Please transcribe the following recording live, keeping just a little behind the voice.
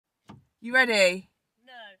You ready?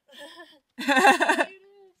 No.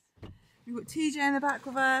 We've got TJ in the back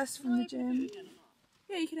with us from the gym.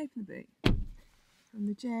 Yeah, you can open the boot. From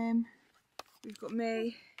the gym. We've got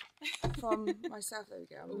me from myself. There we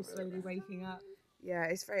go. All slowly waking up. Yeah,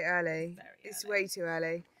 it's very early. It's way too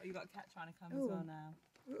early. Oh, you got a cat trying to come as well now.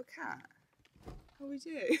 We've got a cat. What do we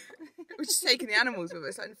do? We're just taking the animals with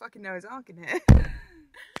us, like fucking Noah's Ark in here. And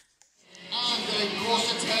a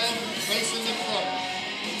quarter turn, facing the front.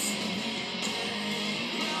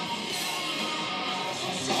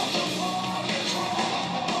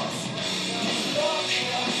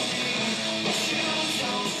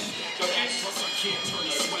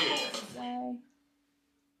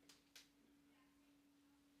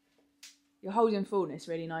 You're holding fullness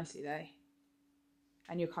really nicely though.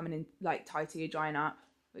 And you're coming in like tighter, you're drying up,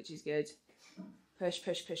 which is good. Push,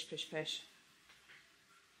 push, push, push, push.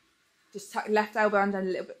 Just tuck left elbow under a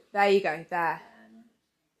little bit. There you go, there.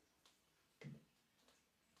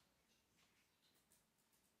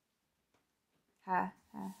 Hair,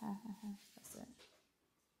 hair, hair, hair, hair. That's it.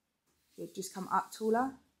 Good, just come up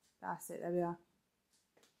taller. That's it, there we are.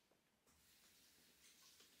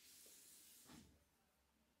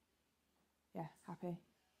 Yeah, happy.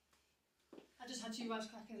 I just had 2 rice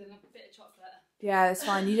crackers and a bit of chocolate. Yeah, that's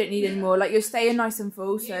fine. You don't need any more. Like, you're staying nice and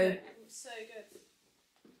full, so... Yeah, it was so good.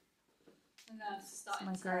 And now it's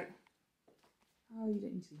starting to... great. Oh, you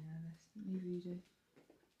don't need to be nervous. Neither you do.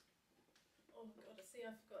 Oh, God, I see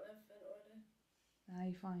I've forgotten everything already. No,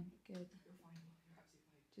 you're fine. Good.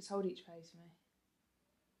 Just hold each pose for me.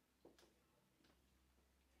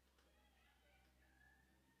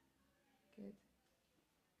 Good.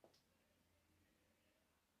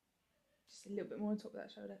 Just a little bit more on top of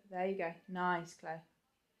that shoulder. There you go. Nice, Chloe.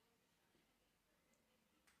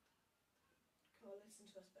 Can't listen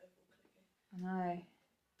to us both all clicky. I know.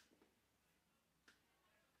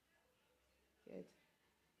 Good.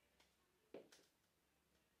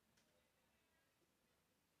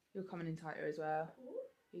 You're coming in tighter as well. Ooh.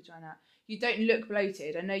 You're trying out. You don't look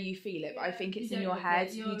bloated. I know you feel it, but I think it's in your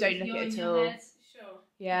head. You don't look it at all. Sure.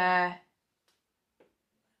 Yeah.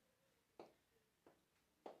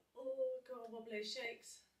 Oh, God, wobbly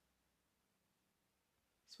shakes.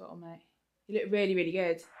 Spot on, mate. You look really, really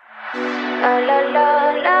good. La la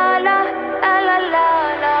la la la la la la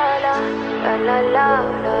la la la la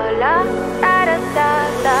la la.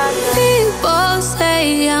 People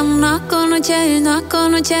say I'm not gonna change, not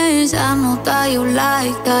gonna change. I know that you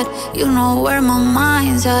like that. You know where my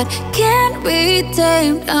mind's at. Can't be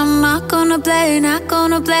tamed. I'm not gonna play, not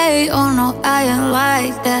gonna play. Oh no, I ain't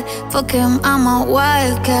like that. Fuck him, I'm a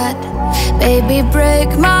wildcat. Baby,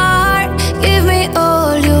 break my heart. Give me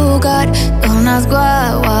all you got. Don't ask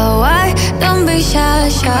why. Don't be shy,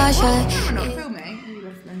 shy, shy. We're not filming.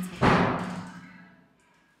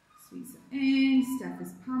 Squeeze it in. Steph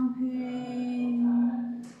is pumping.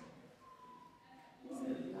 So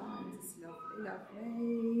nice. It's lovely, lovely.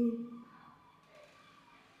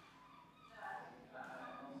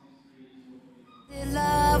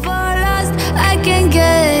 Love or lust, I can't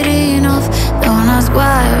get enough. Don't ask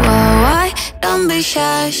why. Don't be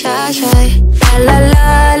shy, shy, shy. La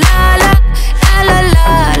la la la la la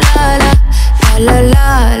la la la la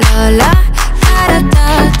la la la da da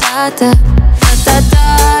da da da da da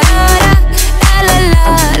la la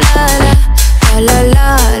la la la la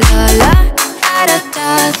la la da da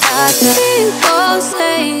da da. People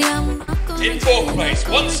say I'm not gonna. In 4th place,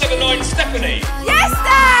 179 Stephanie. Yes,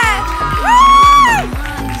 Steph!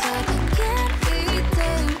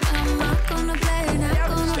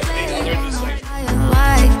 Stephanie, other end of the stage.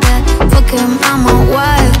 I'm a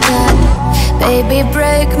wildcat. Baby,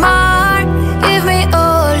 break my heart. Give me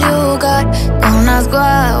all you got. Don't ask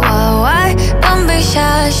why. Don't be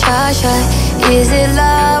shy, shy, shy. Is it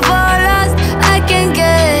love or lust? I can't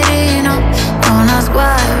get enough. Don't ask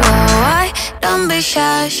why. Don't be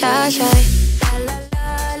shy, shy, shy.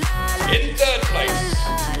 In 3rd place,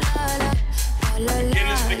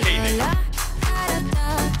 beginner's bikini.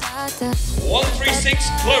 136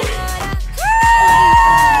 Chloe.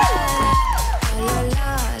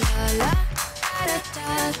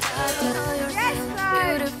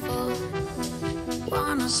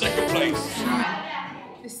 Second place.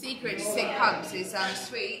 The secret to sick pumps is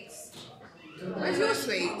sweets. Where's your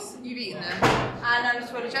sweets? You've eaten them. And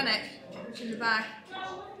photogenic, which is in the bag.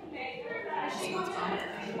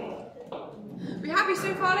 We're happy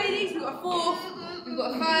so far, ladies. We've got a 4th, we've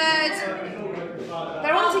got a 3rd.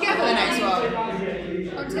 They're on together, the next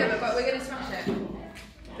one. On together, but we're going to smash it.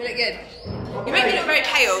 They look good. You make me look very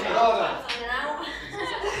pale.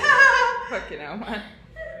 Fucking hell, man.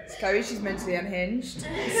 It's Chloe, she's mentally unhinged.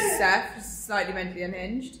 This is Steph, slightly mentally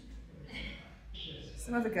unhinged.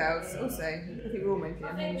 Some other girls also. I think we're all making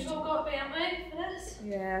it. I think we've all got to be, haven't we, for this?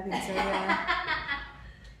 Yeah, I think so, yeah.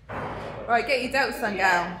 Right, get your delts done,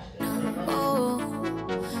 gal.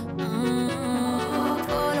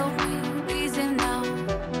 Follow me, reason now.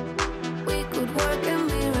 We could work a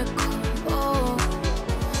miracle.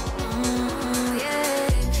 Yeah.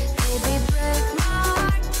 Baby, break my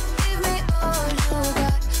heart. Give me all you got.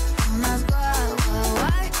 Don't ask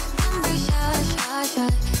why. Don't be shy.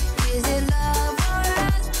 Is it love or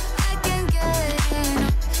lust? I can't get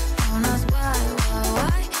enough. Don't ask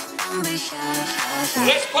why. Don't be shy.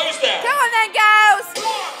 Let's pose there. Come on then, girls!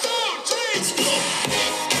 1, 2, 3, go.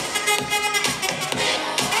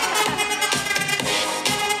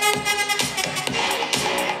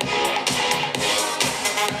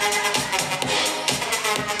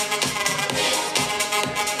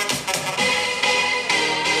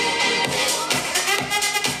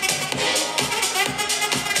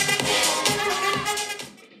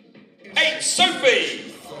 8,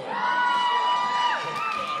 Sophie.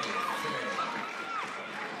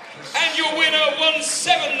 And your winner,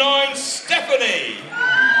 179, Stephanie. We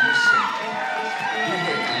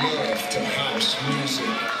make love to house music.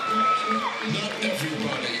 Not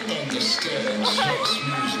everybody understands house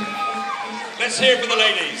music. Let's hear from the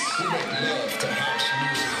ladies. We make love to house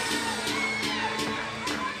music.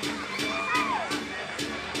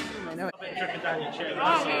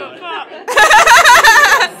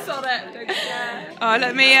 Oh,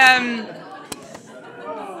 let me,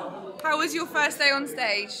 how was your first day on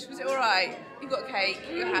stage? Was it alright? You got cake,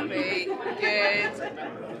 you're happy, good.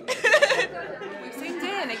 We've zoomed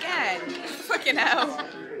in again. Fucking hell.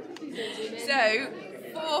 So,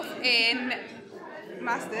 4th in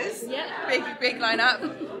Masters. Yeah. Big lineup.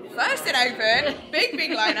 First in Open,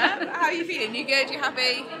 big lineup. How are you feeling? You good? You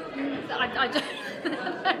happy? I don't.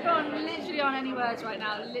 I'm literally on any words right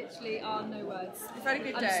now. Literally are no words. You've had a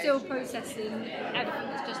good day. I'm still processing everything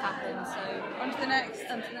that's just happened. So On to the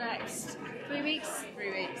next. 3 weeks.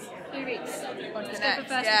 3 weeks. 3 weeks. On to the Let's go next. for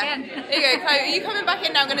first Yeah. again. There you go, Chloe. Are you coming back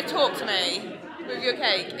in now? Going to talk to me with your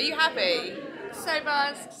cake. Are you happy? So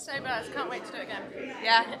buzzed. Can't wait to do it again.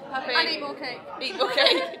 Yeah, happy. And eat more cake. Eat more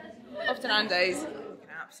cake. Off to Nando's.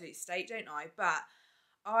 An absolute state, don't I? But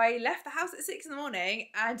I left the house at 6 in the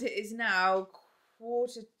morning, and it is now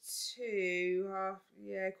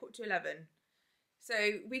 11. So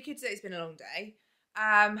we could say it's been a long day.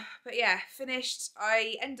 But yeah, finished.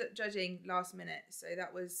 I ended up judging last minute. So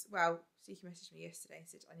that was, well, Siki messaged me yesterday and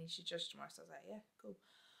said, I need you to judge tomorrow. So I was like, yeah, cool.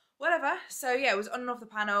 Whatever. So yeah, it was on and off the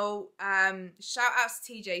panel. Shout out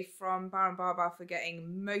to TJ from Bar and Barbar for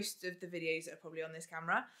getting most of the videos that are probably on this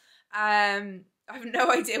camera. I have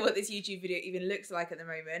no idea what this YouTube video even looks like at the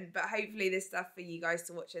moment, but hopefully there's stuff for you guys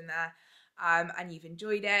to watch in there, and you've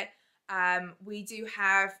enjoyed it. We do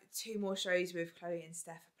have 2 more shows with Chloe and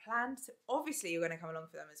Steph planned, so obviously you're going to come along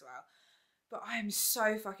for them as well. But I am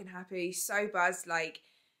so fucking happy, so buzzed. Like,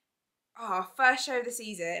 our first show of the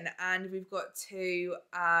season, and we've got 2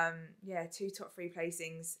 top 3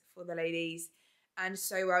 placings for the ladies, and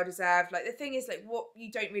so well deserved. Like, the thing is, like, what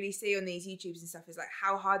you don't really see on these YouTubes and stuff is like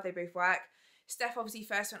how hard they both work. Steph obviously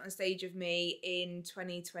first went on stage with me in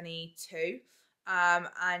 2022,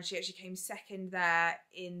 and she actually came second there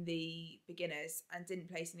in the beginners and didn't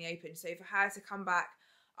place in the open. So for her to come back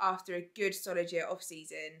after a good solid year off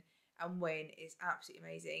season and win is absolutely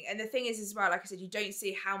amazing. And the thing is as well, like I said, you don't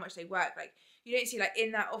see how much they work. Like, you don't see, like,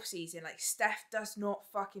 in that off season, like, Steph does not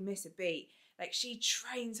fucking miss a beat. Like, she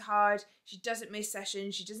trains hard, she doesn't miss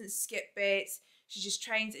sessions, she doesn't skip bits, she just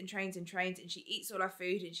trains and trains and trains, and she eats all her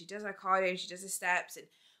food, and she does her cardio, and she does her steps and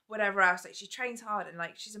whatever else. Like, she trains hard, and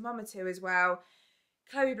like, she's a mama too as well.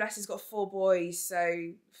 Chloe, bless, has got 4 boys,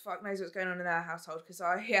 so fuck knows what's going on in their household, because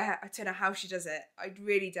I don't know how she does it. I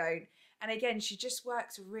really don't. And again, she just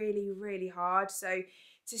works really, really hard. So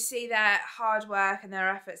to see their hard work and their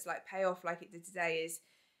efforts like pay off like it did today is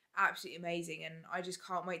absolutely amazing. And I just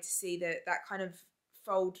can't wait to see that kind of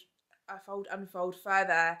unfold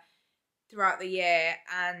further throughout the year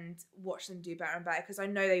and watch them do better and better, because I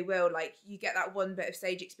know they will. Like, you get that one bit of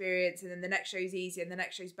stage experience, and then the next show's easy, and the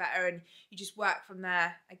next show's better, and you just work from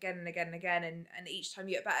there again and again and again, and each time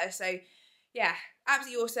you get better. So yeah,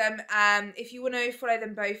 absolutely awesome. If you want to follow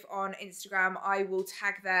them both on Instagram, I will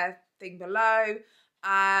tag their thing below.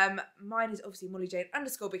 Mine is obviously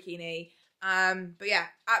MollyJane_bikini. But yeah,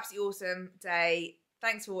 absolutely awesome day.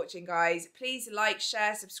 Thanks for watching, guys. Please like,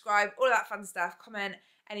 share, subscribe, all that fun stuff. Comment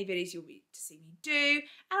any videos you'll be to see me do,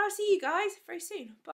 and I'll see you guys very soon. Bye.